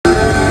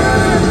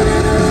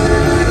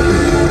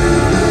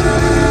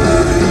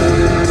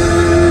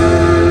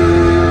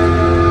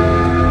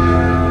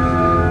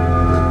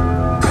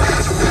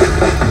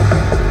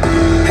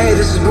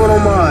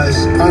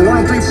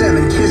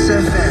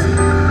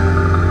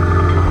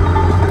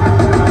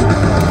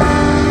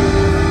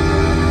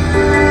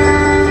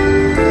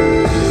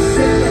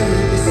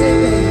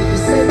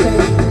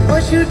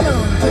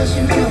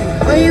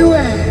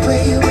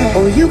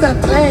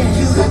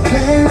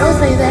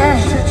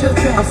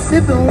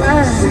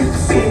wine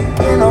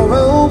in a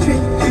robe.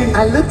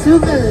 I look too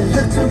good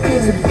to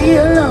be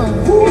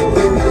alone.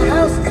 My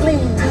house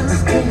clean,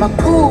 my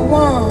pool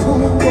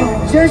warm,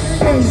 just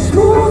shake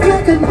smooth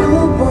like a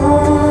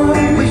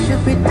newborn. We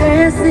should be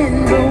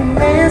dancing,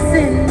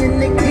 romancing in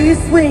the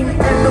east wing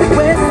and the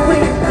west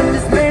wing of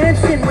this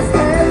mansion. What's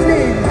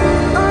happening?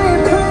 I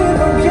ain't playing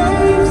no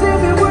games.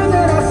 Every word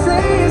that I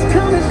say is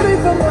coming straight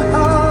from my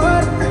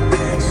heart.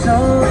 So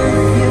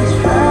if you're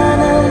trying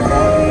to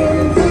lay in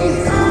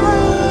these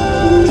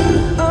arms,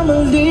 I'ma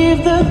leave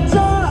the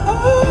door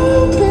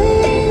open.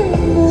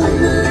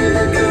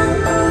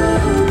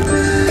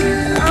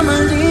 I'ma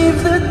leave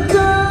the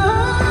door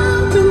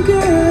open,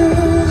 girl.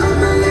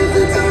 I'ma leave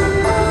the door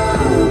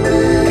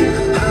open.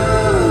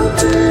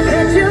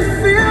 Let you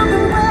feel the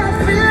way I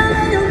feel,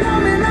 and you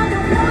want me like I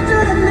want you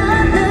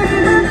tonight,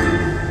 baby.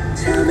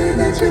 Tell me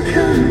that you're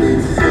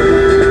coming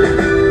through.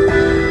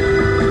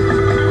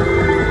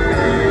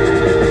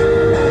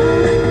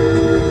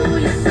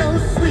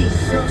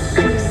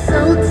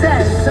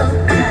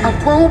 I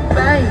won't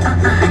bite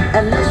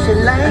unless you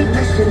like.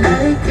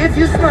 If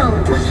you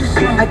smoke,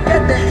 I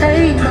got the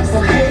haze.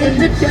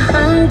 And if you're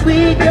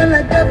hungry, girl,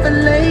 I got the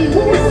lace.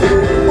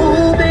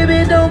 Oh,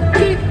 baby, don't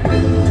keep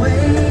me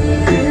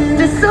waiting.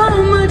 There's so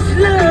much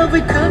love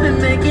we could be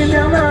making.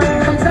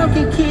 I'm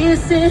talking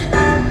kissing,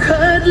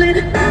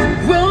 cuddling,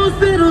 rose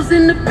petals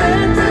in the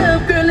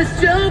bathtub. Girl,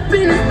 it's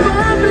jumping, it's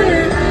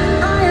bubbling.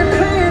 I ain't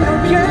playing no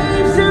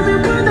games. Every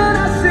word that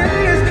I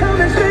say is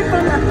coming straight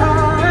from the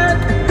heart.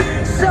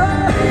 So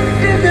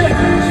if you're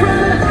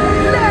trying to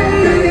lay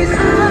these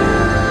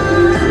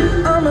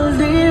arms, I'ma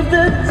leave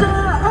the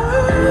door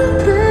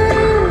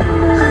open.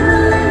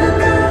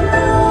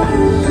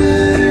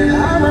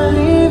 I'ma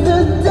leave the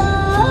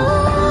door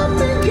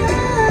open,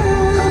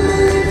 girl. I'ma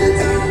leave the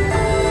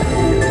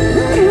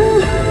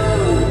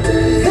door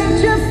open. Can't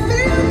you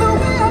feel the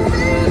way I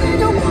feel? And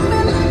you want me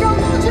like I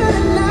want you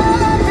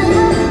tonight,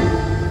 baby.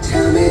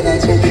 Tell me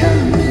that you're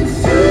coming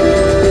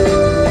through.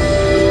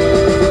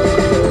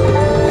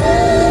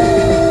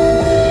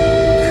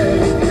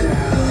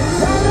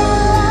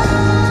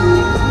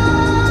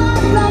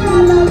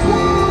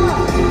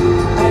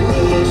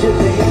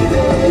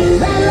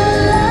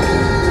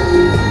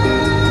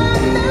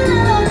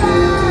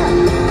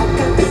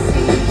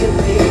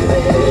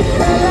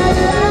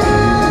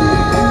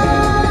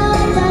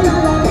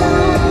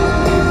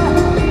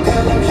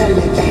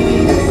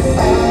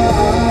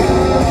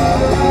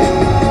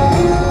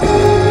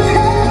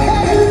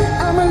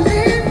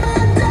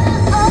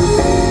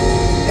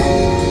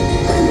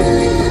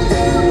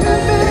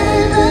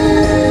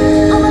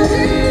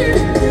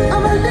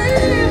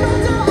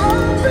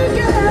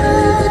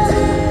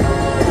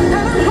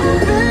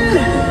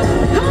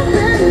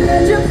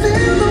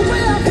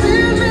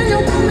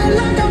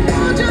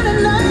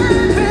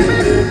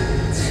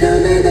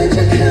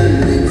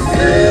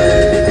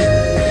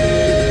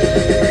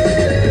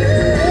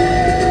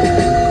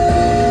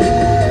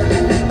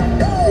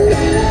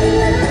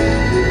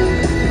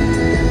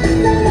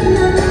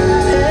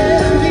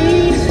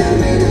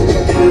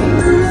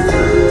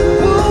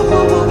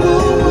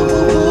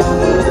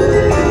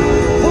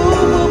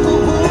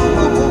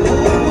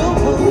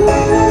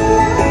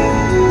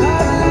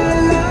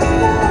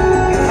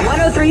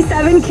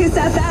 Kiss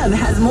FM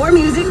has more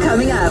music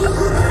coming up.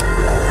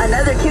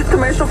 Another Kiss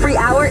commercial-free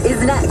hour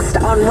is next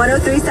on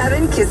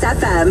 1037 Kiss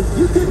FM.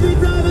 You could be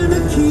driving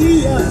a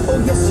Kia, oh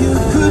yes you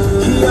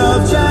could, Kia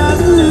of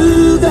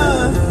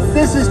Chattanooga.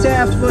 This is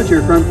Taft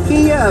Butcher from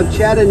Kia of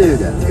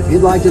Chattanooga. If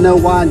you'd like to know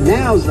why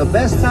now's the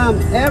best time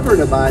ever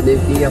to buy a new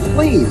Kia,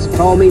 please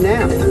call me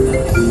now.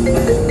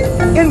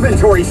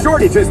 Inventory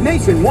shortages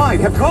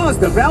nationwide have caused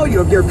the value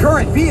of your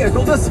current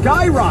vehicle to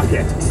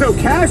skyrocket. So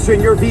cash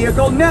in your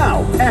vehicle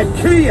now at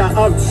Kia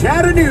of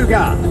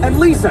Chattanooga and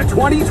lease a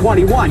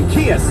 2021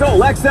 Kia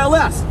Soul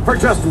XLS for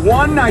just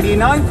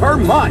 $199 per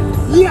month.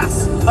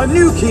 Yes, a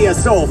new Kia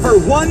Soul for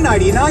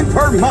 $199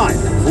 per month.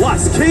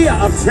 Plus, Kia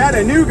of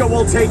Chattanooga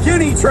will take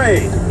any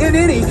trade in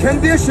any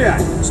condition.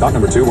 Stock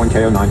number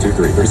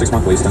 21KO923.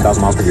 36-month lease,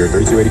 10,000 miles per year,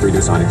 $3,283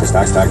 due signing. Plus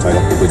tax, tag,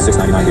 title, includes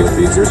 $699 dealer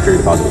fee, 0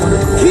 security deposit with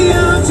 100. Kia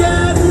of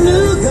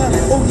Chattanooga,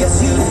 oh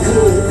yes you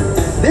could.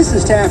 This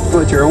is Taft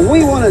Butcher, and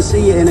we want to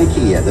see you in a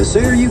Kia. The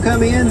sooner you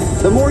come in,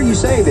 the more you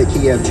save at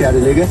Kia of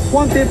Chattanooga.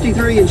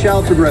 153 in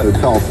Charlton Road.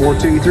 Call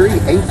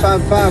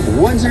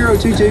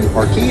 423-855-1022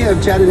 or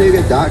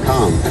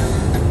KiaofChattanooga.com.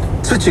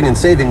 Switching and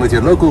saving with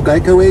your local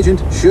Geico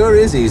agent sure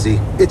is easy.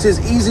 It's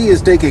as easy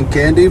as taking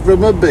candy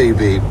from a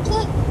baby.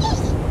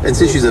 And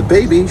since she's a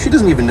baby, she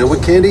doesn't even know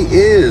what candy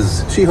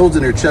is. She holds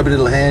in her chubby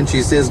little hand,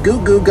 she says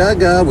goo goo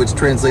gaga, which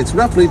translates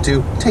roughly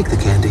to take the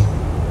candy.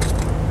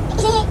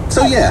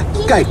 So yeah,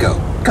 Geico.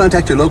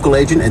 Contact your local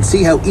agent and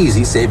see how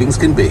easy savings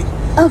can be.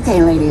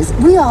 Okay, ladies,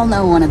 we all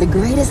know one of the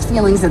greatest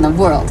feelings in the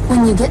world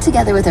when you get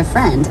together with a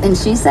friend and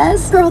she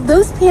says, "Girl,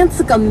 those pants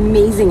look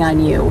amazing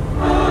on you."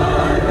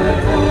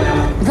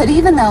 But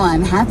even though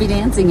I'm happy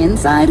dancing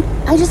inside,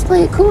 I just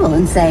play it cool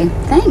and say,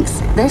 thanks,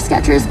 they're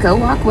Skechers Go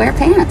Walk Wear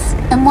pants.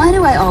 And why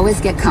do I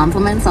always get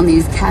compliments on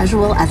these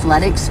casual,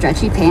 athletic,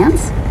 stretchy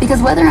pants?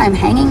 Because whether I'm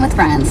hanging with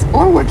friends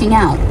or working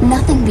out,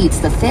 nothing beats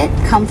the fit,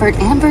 comfort,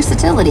 and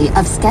versatility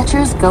of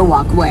Skechers Go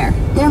Walk Wear.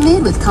 They're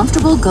made with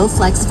comfortable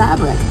GoFlex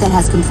fabric that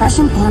has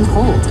compression and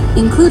hold,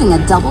 including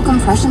a double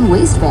compression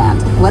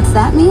waistband. What's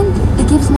that mean? It gives